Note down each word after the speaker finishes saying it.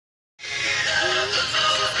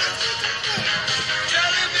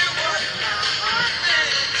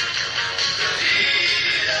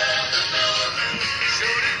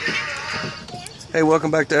Hey,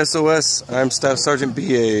 welcome back to SOS. I'm Staff Sergeant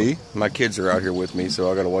BA. My kids are out here with me,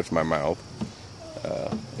 so I gotta watch my mouth.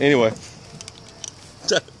 Anyway,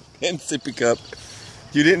 and sippy cup.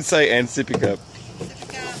 You didn't say and sippy cup.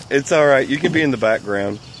 It's all right. You can be in the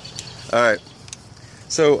background. All right.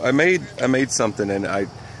 So I made something, and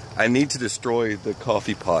I need to destroy the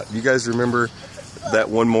coffee pot. You guys remember that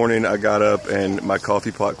one morning I got up and my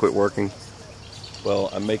coffee pot quit working? Well,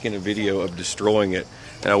 I'm making a video of destroying it,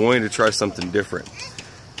 and I wanted to try something different.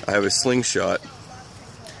 I have a slingshot,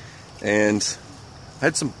 and I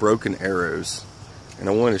had some broken arrows, and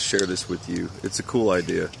I wanted to share this with you. It's a cool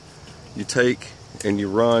idea. You take and you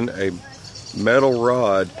run a metal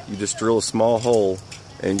rod, you just drill a small hole,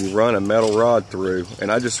 and you run a metal rod through,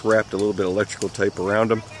 and I just wrapped a little bit of electrical tape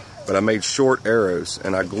around them, but I made short arrows,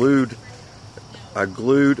 and I glued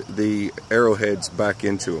the arrowheads back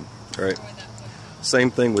into them, right?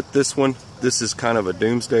 Same thing with this one. This is kind of a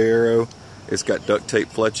doomsday arrow. It's got duct tape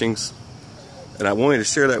fletchings. And I wanted to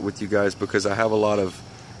share that with you guys because I have a lot of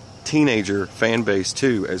teenager fan base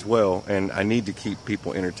too as well. And I need to keep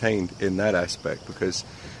people entertained in that aspect because,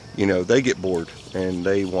 you know, they get bored and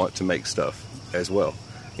they want to make stuff as well.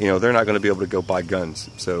 You know, they're not going to be able to go buy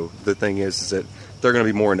guns. So the thing is that they're going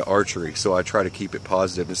to be more into archery. So I try to keep it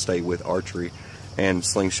positive and stay with archery and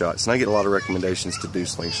slingshots. And I get a lot of recommendations to do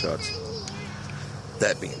slingshots.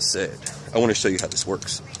 That being said, I want to show you how this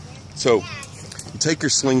works. So you take your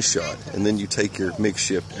slingshot and then you take your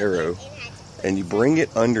makeshift arrow and you bring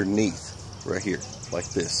it underneath right here like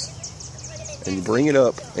this, and you bring it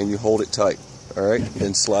up and you hold it tight, all right,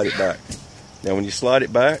 then slide it back. Now when you slide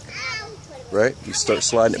it back, right, you start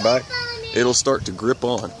sliding it back, it'll start to grip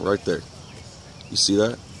on right there. You see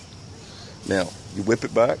that? Now you whip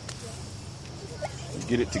it back, you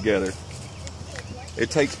get it together. It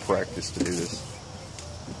takes practice to do this.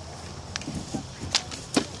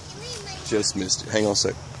 Just missed it. Hang on a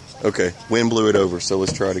sec. Okay, wind blew it over, so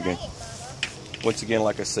let's try it again. Once again,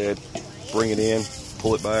 like I said, bring it in,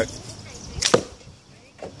 pull it back.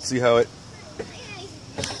 See how it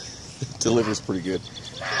delivers pretty good.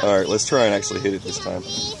 All right, let's try and actually hit it this time.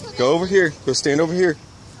 Go over here. Go stand over here.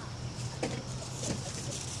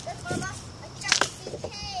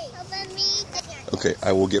 Okay,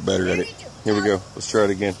 I will get better at it. Here we go. Let's try it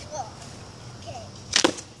again.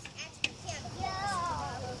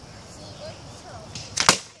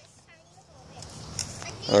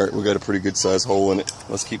 Alright, we got a pretty good sized hole in it.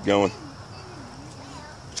 Let's keep going.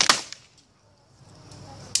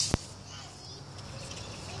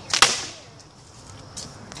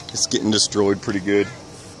 It's getting destroyed pretty good.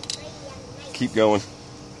 Keep going.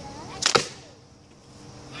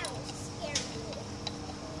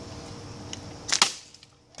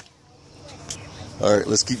 Alright,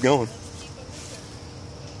 let's keep going.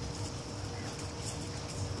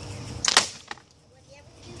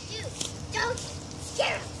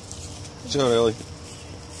 Good job, Ellie.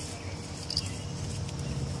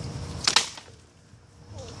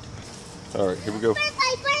 Alright, here we go.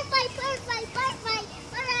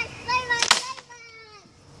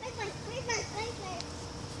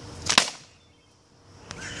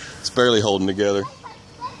 It's barely holding together.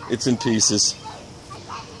 It's in pieces.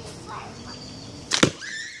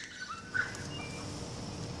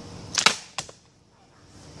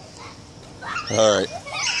 Alright.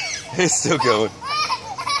 It's still going.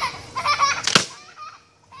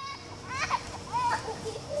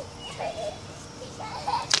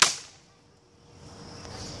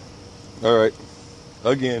 All right,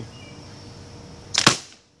 again.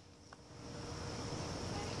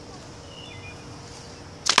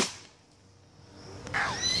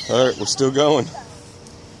 All right, we're still going.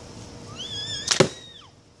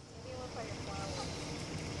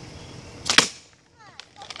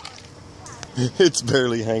 It's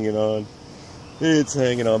barely hanging on. It's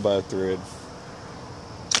hanging on by a thread.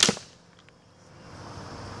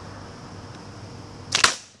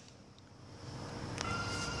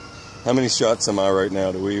 How many shots am I right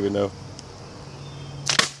now? Do we even know?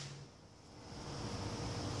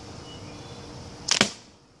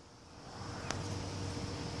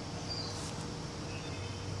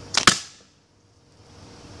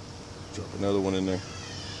 Drop another one in there.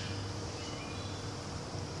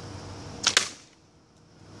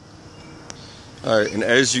 Alright, and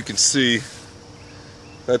as you can see,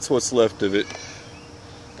 that's what's left of it.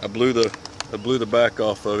 I blew the back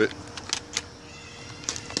off of it.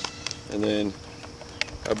 And then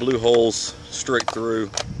I blew holes straight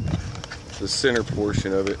through the center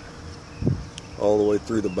portion of it, all the way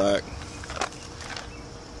through the back.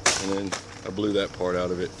 And then I blew that part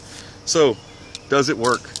out of it. So, does it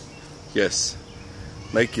work? Yes.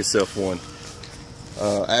 Make yourself one.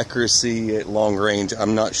 Accuracy at long range,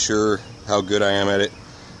 I'm not sure how good I am at it,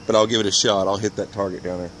 but I'll give it a shot. I'll hit that target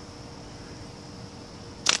down there.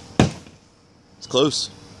 It's close.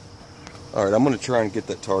 Alright, I'm going to try and get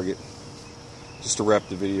that target just to wrap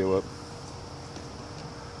the video up.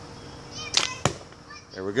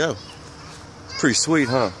 There we go. It's pretty sweet,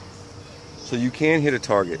 huh? So you can hit a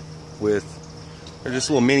target with, they're just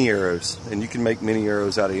little mini arrows, and you can make mini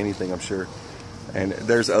arrows out of anything, I'm sure. And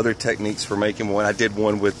there's other techniques for making one. I did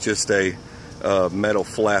one with just a metal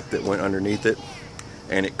flap that went underneath it,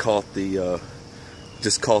 and it caught the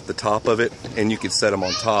just caught the top of it, and you could set them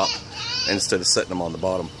on top instead of setting them on the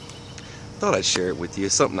bottom. Thought I'd share it with you.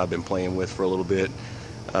 It's something I've been playing with for a little bit.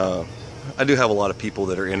 I do have a lot of people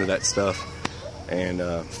that are into that stuff, and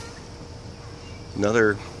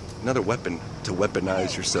another weapon to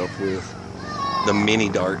weaponize yourself with, the mini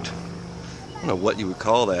dart. I don't know what you would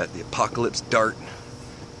call that. The apocalypse dart.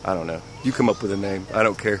 I don't know. You come up with a name. I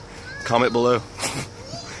don't care. Comment below.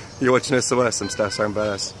 You're watching SOS. I'm Staff Sergeant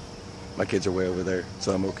Badass. My kids are way over there,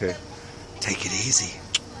 so I'm okay. Take it easy.